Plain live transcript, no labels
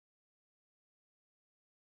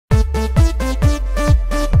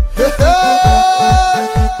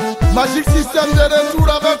Magique système de retour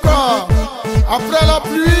avec quoi? Après la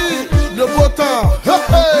pluie, le beau temps. Hey,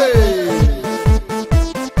 hey.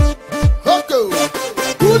 Ok.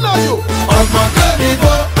 Kunayo. Augmente le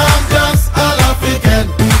niveau, ambiance à l'africaine.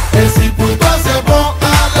 Et si pour toi c'est bon,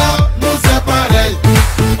 alors nous c'est pareil.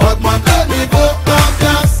 Augmente le niveau,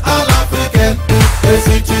 ambiance à l'africaine. Et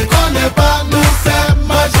si tu connais pas, nous c'est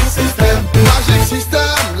Magique Système. Magique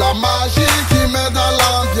système, la magie qui met dans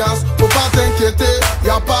l'ambiance. Faut pas t'inquiéter,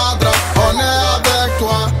 y'a pas de drap. On est avec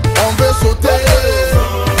toi, on veut sauter.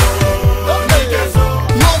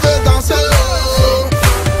 On veut danser.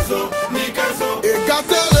 Et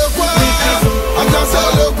gâter le coin, ambiancer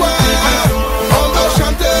le coin. On veut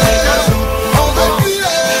chanter, on veut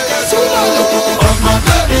crier. Augmente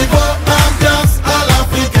le niveau, ambiance à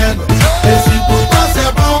l'africaine. Et si pour toi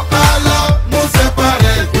c'est bon, alors nous c'est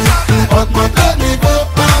pareil. Augmente le niveau,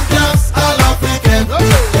 ambiance à l'africaine.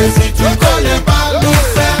 Et si tu connais pas, nous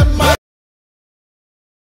c'est Magique.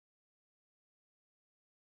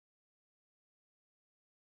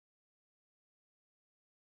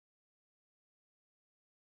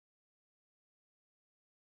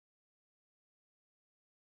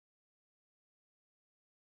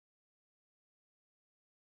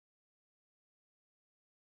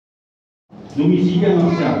 Domicilié à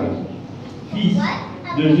Martial, fils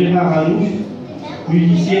de Gérard Alouche,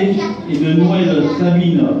 musicienne, et de Noël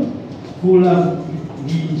Sabine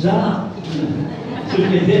Folavizard,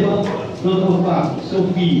 secrétaire. D'autre part,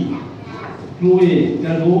 Sophie Chloé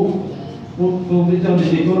Gael, professeur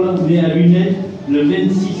des écoles, née à Lunel le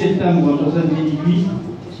 26 septembre 1978,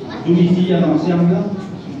 domicilié à Martial,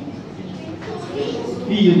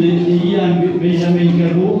 fille d'Eliane Benjamin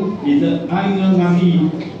Calvo et d'Anne-Marie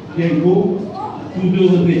Kenko, tous deux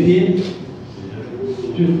retraités.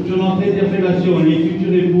 Sur notre interpellation, les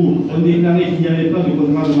futurs époux ont déclaré qu'il n'y avait pas de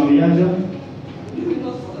contrat de mariage.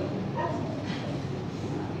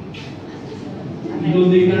 Ils ont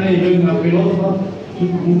déclaré l'un après l'autre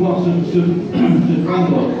pouvoir se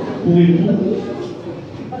prendre pour époux.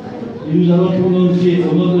 Et nous allons prononcer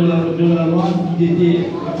au nom de la loi qu'ils étaient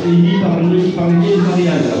émis par le biais de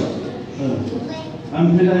mariage. En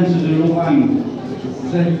présence de Laurent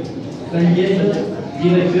Gael,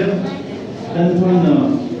 directeur, d'Antoine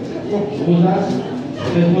Rosas,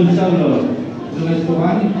 responsable de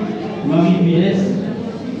restaurant, Marie Villès,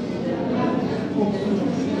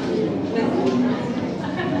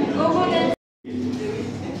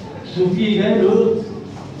 Sophie et Gael, eux,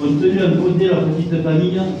 ont tenu à poser leur petite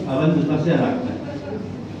famille avant de passer à l'acte.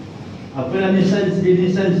 Après les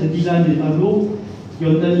naissances d'Ilan et Pablo, qui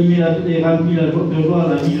ont animé et rempli de joie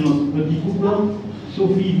la vie de notre petit couple,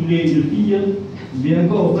 Sophie voulait une fille, mais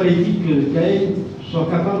encore fallait-il que Gael soit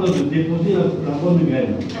capable de déposer la bonne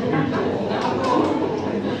graine.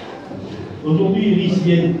 Aujourd'hui, Iris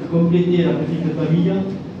vient compléter la petite famille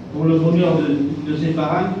pour le bonheur de ses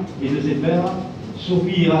parents et de ses frères.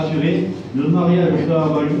 Sophie est rassurée, le mariage doit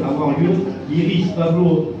avoir lieu. Iris,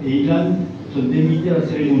 Pablo et Ilan sont invités à la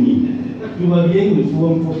cérémonie. Tout va bien, nous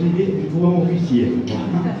pouvons procéder, nous pouvons officier.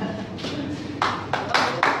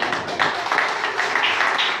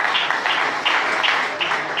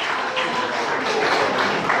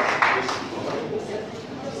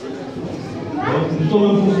 Nous sommes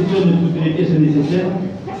en possession de toutes les pièces nécessaires.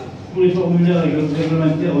 Tous les formulaires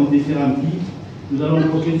réglementaires ont été remplis. Nous allons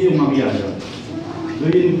procéder au mariage.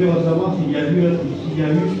 Veuillez nous faire savoir s'il y a eu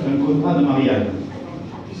un contrat de mariage.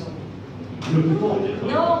 Le plus fort.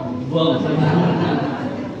 Non. Bon,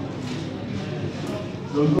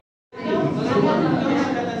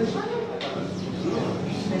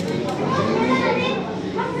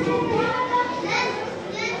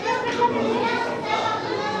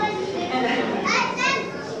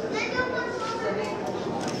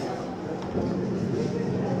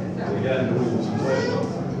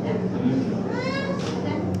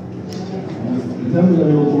 ça vous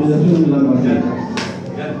avez l'autorisation de la mariage.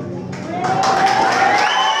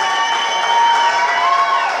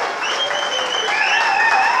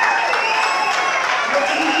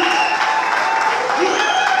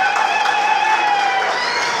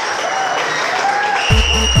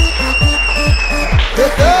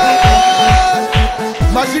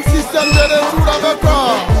 Magique système de retour avec quoi?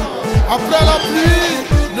 Après la pluie,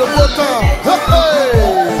 le beau temps. Hey, hey.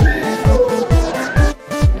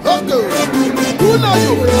 Ok.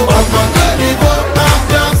 Kunayo. Augmente le niveau,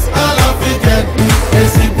 ambiance à l'africaine. Et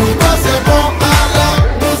si pour toi c'est bon, alors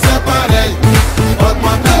nous c'est pareil.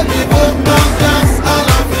 Augmente le niveau, ambiance à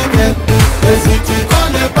l'africaine. Et si tu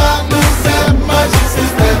connais pas, nous c'est Magique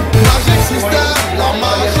Système. Magique système, la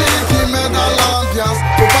magie qui met dans l'ambiance.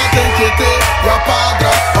 Faut pas t'inquiéter, y'a pas de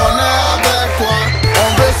drap. On est avec toi, on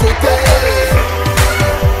veut sauter.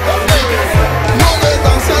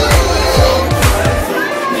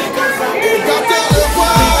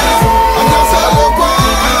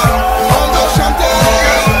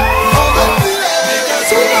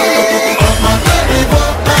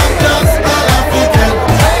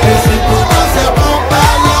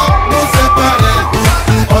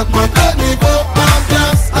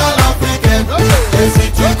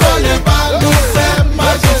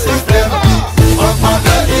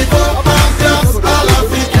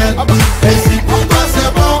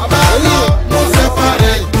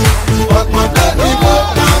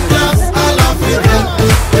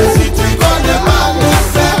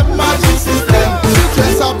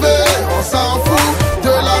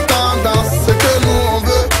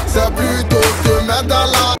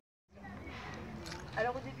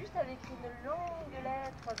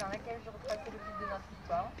 dans laquelle je retraçais le fil de notre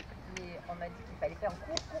histoire. Et on m'a dit qu'il fallait faire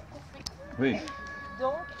court. Oui.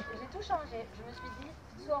 Donc, j'ai tout changé. Je me suis dit,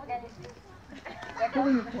 sois organisé. D'accord.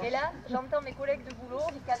 Et là, j'entends mes collègues de boulot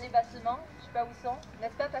ricaner bassement. Je sais pas où ils sont.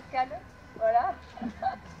 N'est-ce pas, Pascal? Voilà. Ils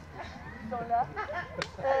sont là.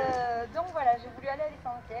 Donc voilà, j'ai voulu aller à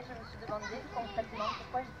l'essentiel. Je me suis demandé concrètement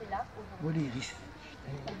pourquoi j'étais là aujourd'hui.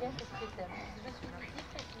 Eh bien, c'est très simple. Je suis ici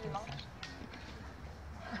précisément.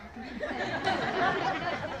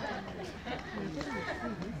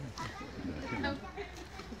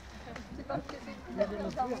 C'est parce que c'est tout à fait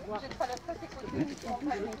dans vous. J'ai traversé ces côtés qui sont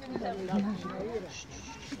pas les mieux terminés. Si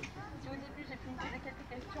au début j'ai pu me poser quelques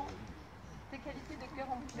questions, tes qualités de cœur,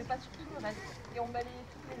 on ne pouvait pas sur tout le reste. Et on balayait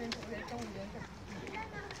toutes les interrogations ou les incertitudes.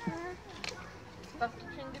 Parce que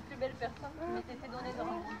tu es une des plus belles personnes qui m'ait été donnée dans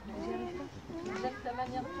le monde. J'aime ta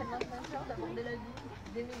manière tellement sincère d'aborder la vie,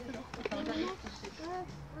 d'aimer les autres sans jamais se toucher.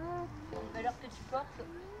 Les valeurs que tu portes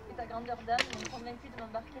et ta grandeur d'âme m'ont convaincu de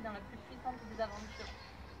m'embarquer dans la plus puissante des aventures.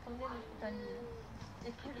 Combien de famille.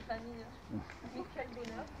 Et quelle famille. Mais quel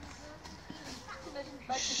bonheur. T'imagines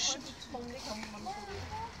pas à quel point je suis fondée quand vous m'entourez.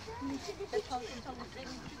 Cette sensation de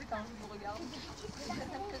plénitude quand je vous regarde.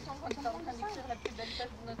 Cette impression quand tu es en train d'écrire la plus belle page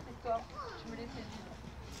de notre histoire. Je me laissais vivre.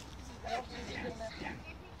 Alors je te dis de merci.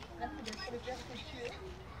 Merci d'être le père que tu es.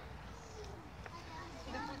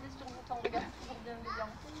 De poser sur vous ton regard toujours bienveillant.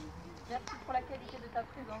 Merci pour la qualité de ta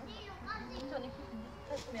présence. Ton écoute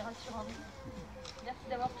discrète mais rassurante. Merci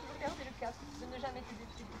d'avoir toujours gardé le cap, de ne jamais te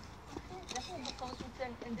défiler. Merci pour ton soutien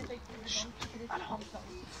indéfectible dans toutes les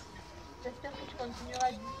circonstances. J'espère que tu continueras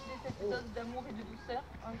à distiller cette dose d'amour et de douceur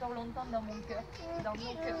encore longtemps dans mon cœur, dans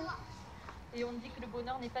nos cœurs. Et on dit que le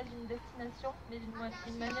bonheur n'est pas une destination, mais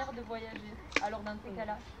une manière de voyager. Alors dans ces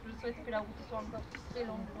cas-là, je souhaite que la route soit encore très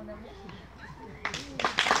longue, mon amour.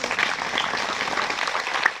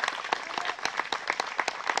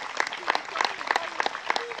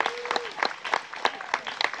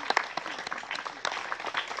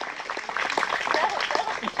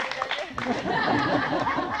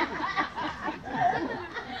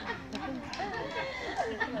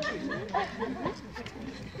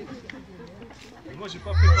 Moi, j'ai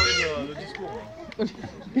pas préparé le discours.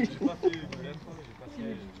 J'ai pas fait de l'intro,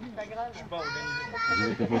 je suis pas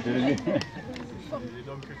organisé. Et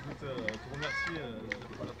donc, écoute, te remercie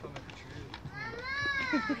pour la femme que tu es.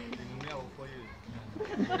 Et une mère au foyer. Je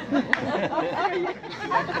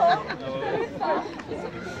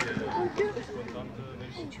suis contente,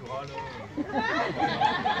 même si tu râles.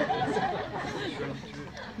 Je suis habitué.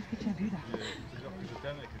 Et te dire que je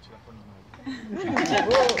t'aime et que tu es la femme de ma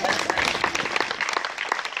vie.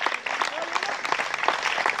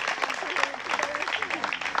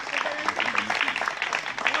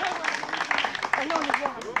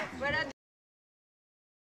 Voilà.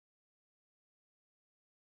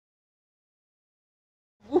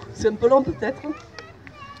 C'est un peu long peut-être.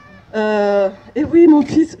 Et oui, mon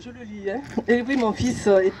fils, je le lis, hein. Et oui, mon fils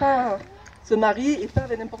se marie et pas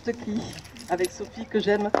avec n'importe qui, avec Sophie que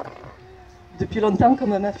j'aime depuis longtemps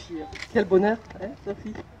comme ma fille. Quel bonheur, hein,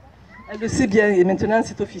 Sophie. Elle le sait bien et maintenant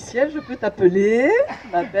c'est officiel, je peux t'appeler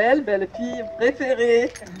ma belle fille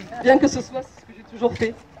préférée, bien que ce soit ce que j'ai toujours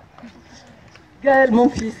fait. Gaël, mon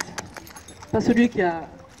fils, pas celui qui a...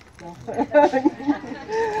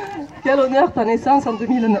 Quel honneur ta naissance en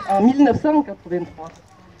 1983.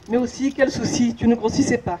 Mais aussi, quel souci, tu ne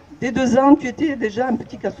grossissais pas. Dès 2 ans, tu étais déjà un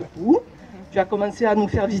petit casse-cou. Tu as commencé à nous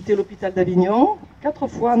faire visiter l'hôpital d'Avignon, 4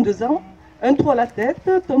 fois en 2 ans. Un trou à la tête,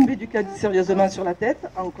 tombé du caddie sérieusement sur la tête,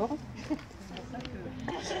 encore.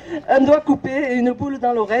 Un doigt coupé et une boule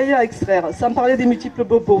dans l'oreille à extraire, sans parler des multiples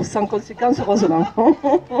bobos, sans conséquence heureusement.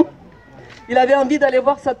 Il avait envie d'aller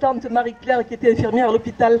voir sa tante Marie-Claire qui était infirmière à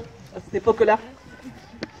l'hôpital à cette époque-là.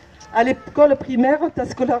 À l'école primaire, ta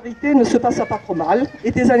scolarité ne se passa pas trop mal.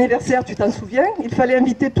 Et tes anniversaires, tu t'en souviens? Il fallait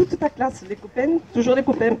inviter toute ta classe, les copains, toujours les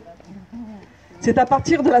copains. C'est à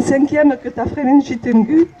partir de la 5e que ta phéningite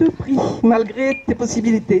te prit, malgré tes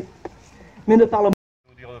possibilités. Mais ne parlons pas. Je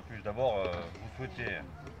vais vous dire de plus. D'abord, vous souhaitez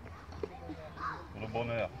pour le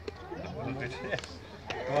bonheur. Vous souhaitez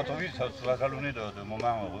que votre vie soit jalonnée de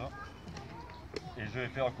moments heureux. Et je vais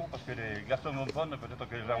faire court parce que les garçons vont prendre, peut-être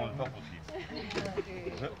que les gens vont sortir aussi.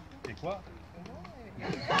 Et quoi?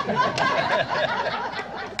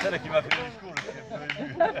 Celle qui m'a fait le discours, je suis un peu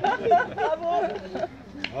ému. Bravo.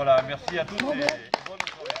 Voilà, merci à tous et bonne soirée.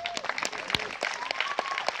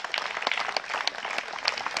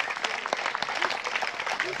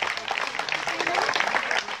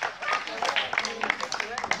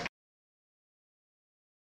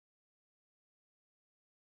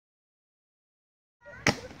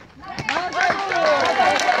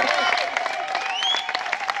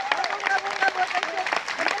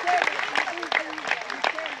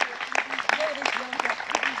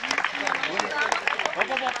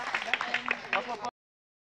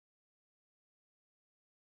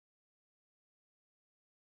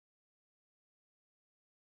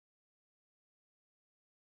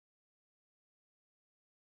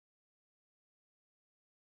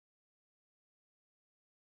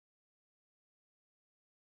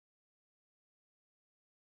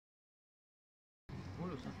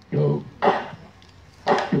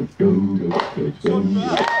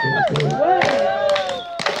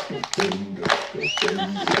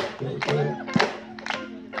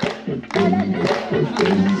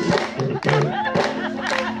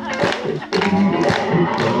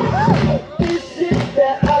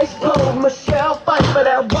 Michelle fight for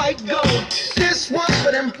that white gold. This one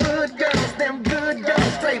for them good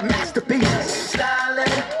girls, straight masterpieces.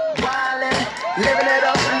 Styling, wildin', living it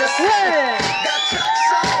up in the city. Got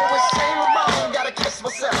trucks on with Saint Laurent, gotta kiss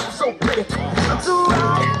myself, I'm so pretty. I'm too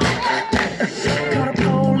hot. Call the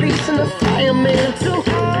police and the fireman, too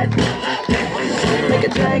hot. Make a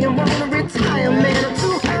dragon wanna retire, man, I'm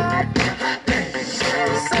too hot.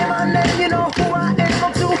 Say my name, you know who I am,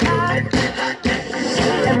 I'm too hot.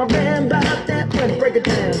 And my band bought that money, break it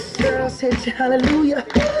down. Girls hit you, hallelujah.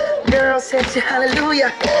 Girls hit you,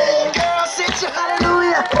 hallelujah. Girls hit you,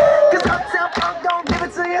 hallelujah. Cause Uptown Funk don't give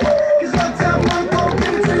it to you. Cause Uptown Funk don't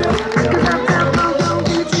give it to you. Cause Uptown Funk don't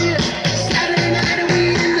give it to you. Saturday night and we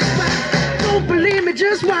in the spot. Don't believe me,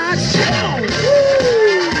 just watch.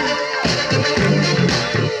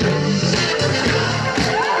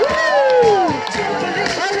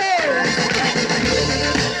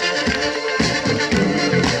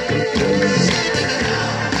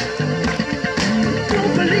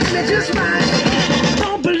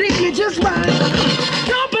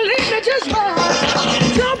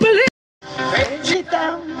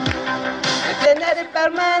 Tenere per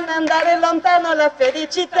me andare lontano la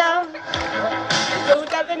felicità,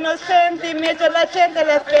 giocare nei sentimenti la gente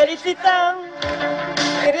la felicità,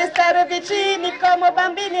 e restare vicini come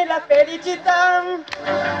bambini la felicità,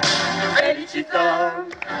 felicità,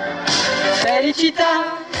 felicità,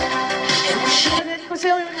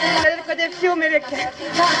 l'eco del fiume le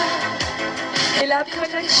chiacchiere, e la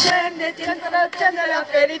pioggia che scende diventa la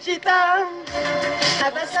felicità.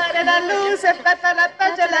 Abbassare la luce, fatta la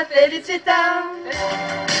pace, la felicità,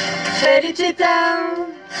 felicità,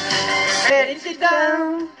 felicità.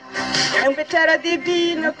 È un bicchiere di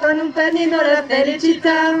vino con un panino, la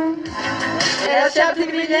felicità. E lasciarti il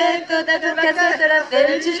biglietto dentro la casa, la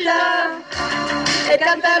felicità. E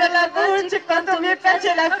cantare la voce quanto mi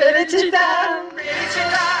piace la felicità,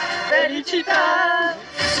 felicità, felicità.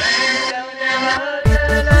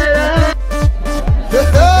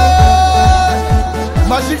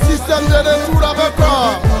 Magic System de retour avec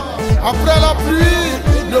toi. Après la pluie,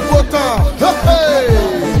 le beau temps. Hey,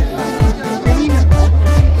 hey.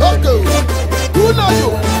 Okay.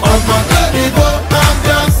 Augmente le niveau,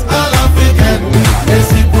 ambiance à l'africaine. Et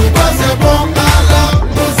si pour toi c'est bon, alors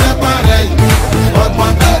nous c'est pareil.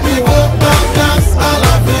 Augmente le niveau, ambiance à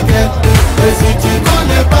l'africaine. Et si tu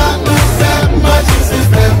connais pas, nous c'est Magic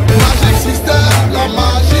System. Magic System, la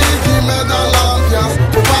magie qui met dans l'ambiance.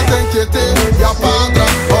 Faut pas t'inquiéter, y'a pas de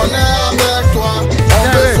drame. On est avec toi, on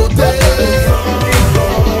veut sauter.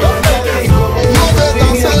 On veut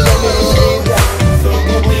danser.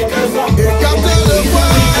 Et garder le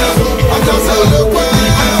coin, à danser le coin.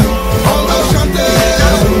 On veut chanter,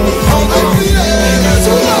 on veut crier.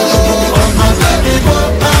 Augmente le niveau,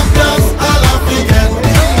 ambiance à l'africaine.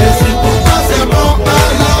 Et si pour toi c'est bon,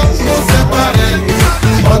 alors nous c'est pareil.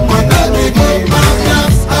 Augmente le niveau,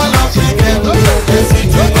 ambiance à l'africaine. Et si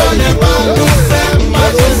tu connais pas, nous c'est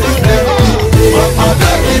Magic System. Augmente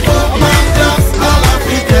le niveau, ambiance à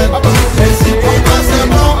l'africaine. Et si pour toi c'est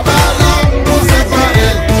bon, alors nous c'est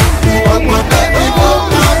pareil. Augmente le niveau,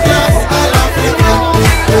 ambiance à l'africaine.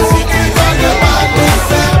 Et si tu connais pas, nous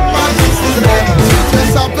c'est Magic System. Tu es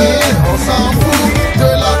sapé, on s'en fout de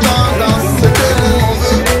la tendance. Ce que nous on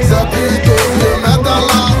veut, c'est plutôt de mettre dans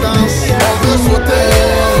la danse. On veut sauter,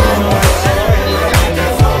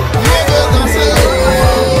 on veut danser.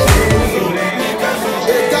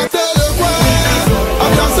 Et canter le coin, à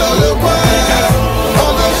danser le coin.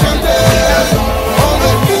 On veut chanter, on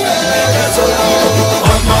veut crier.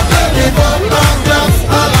 Augmente le niveau, ambiance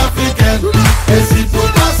à l'africaine. Et si pour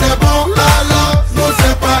toi c'est bon, alors nous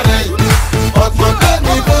c'est pareil. Augmente le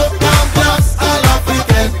niveau, ambiance à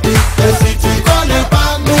l'africaine. Et si tu connais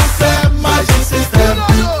pas, nous c'est Magic System.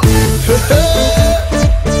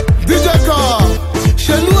 DJ Core,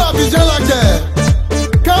 chez nous à Abidjan-la-Guerre,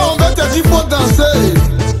 quand on veut te dire faut danser,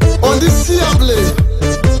 on dit ciablé.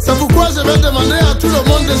 C'est pourquoi je vais demander à tout le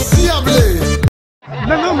monde de ciabler.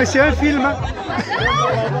 Non, non, mais c'est un film.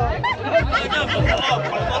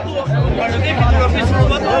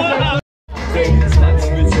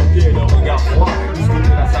 Sur pied, le regard froid.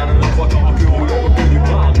 Discuter la salle de 3 temps en plus roulant au pied du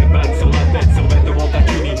bras. Les balles sur la tête, sur vêtements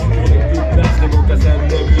taquini. Pour les plus places, les mocassins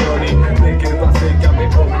de Bioni. Dès qu'il passait, camé au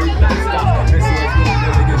plus de star. Les souhaits de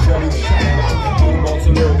délégation, tout le monde se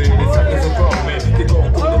levait, les sacs se formaient. Des corps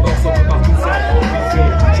pour de morceaux partout ça.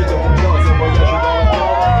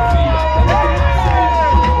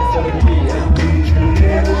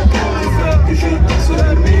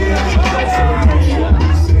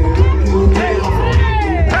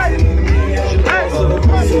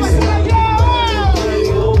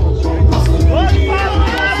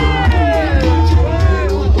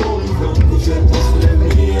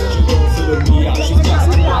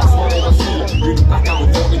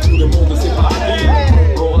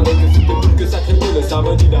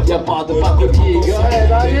 Y'a pas de pacotier,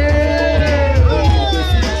 Gael, allez.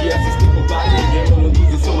 Qui assiste au parking, bien on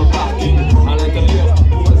nous sur le parking. À l'intérieur,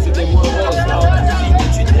 pour moi c'était moins rose.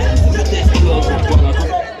 Si tu t'aimes, je t'explose. Voilà,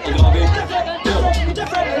 aggravé.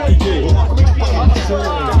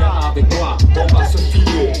 Viens avec moi, on va se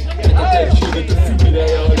filer. Mets ta tête, je vais te fumer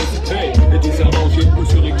derrière le spray. Et des arrangés ou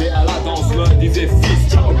se régler à la danse. L'un disait fils,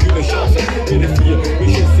 t'as aucune chance. Et les filles, mais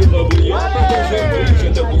je suis rebrillant. Je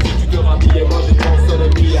te bouge, tu te rhabilles et moi je pense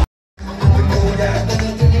le milliard.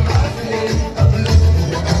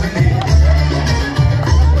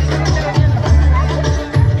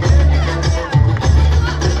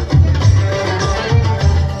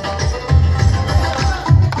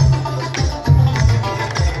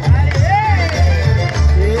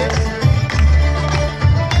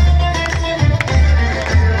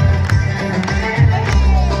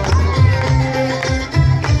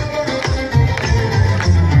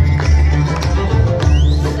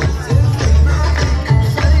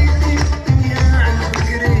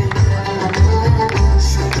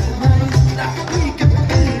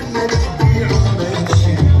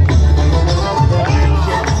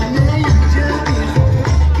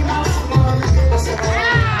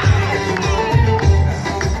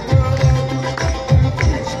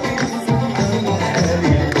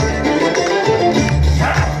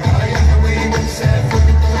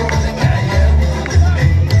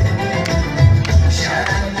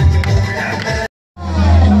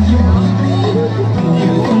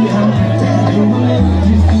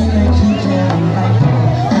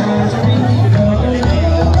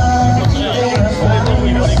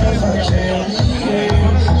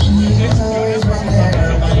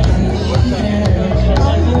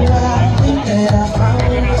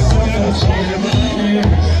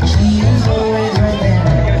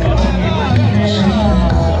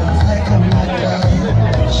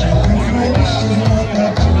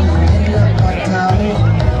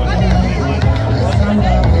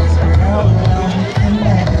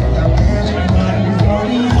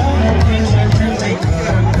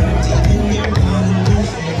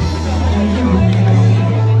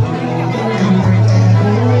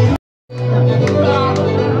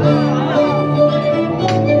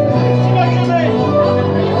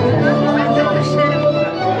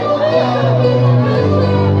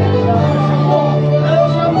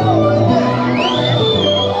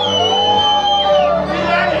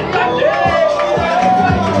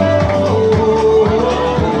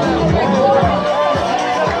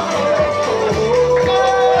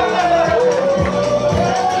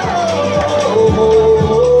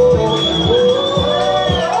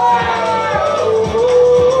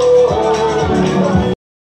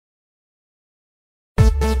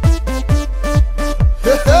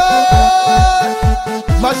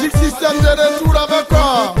 Magic System de retour avec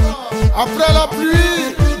quoi? Après la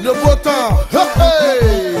pluie, le beau temps.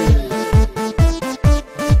 Hey!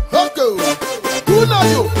 Ok.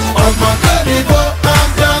 Kunayo. Augmente le niveau,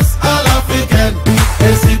 ambiance à l'africaine.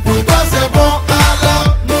 Et si pour toi c'est bon,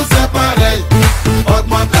 alors nous c'est pareil.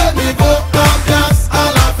 Augmente le niveau, ambiance à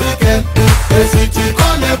l'africaine. Et si tu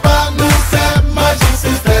connais pas, nous c'est Magic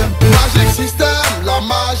System. Magic System, la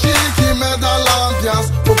magie qui met dans l'ambiance.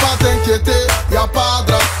 Faut pas t'inquiéter, y a pas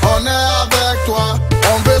de drame. On est avec toi,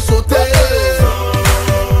 on veut sauter.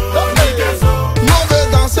 On veut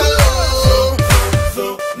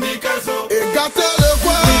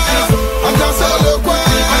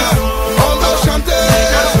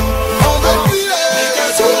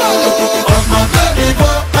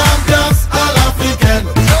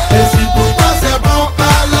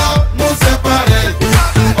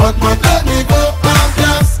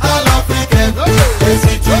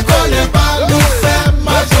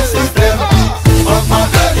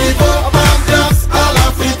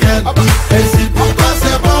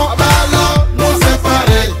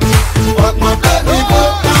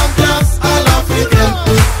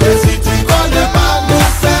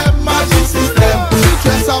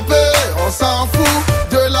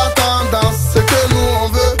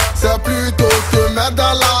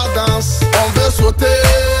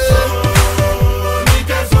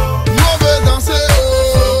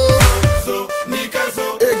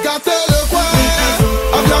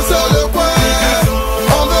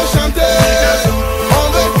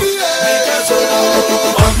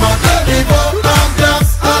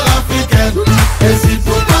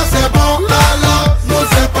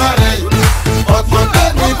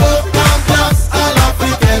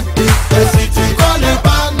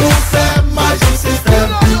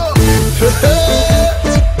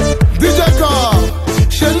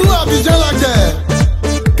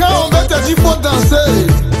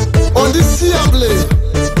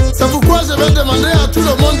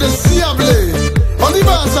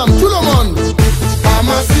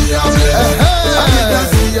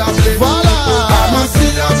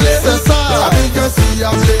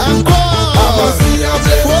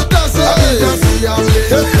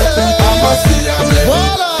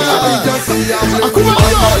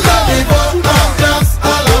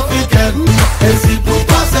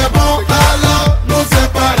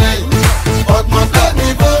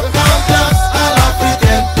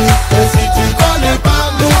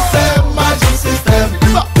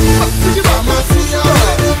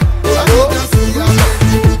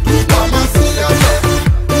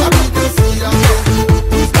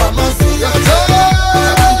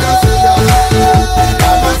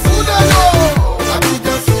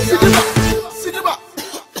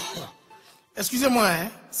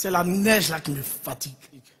C'est la neige là qui me fatigue.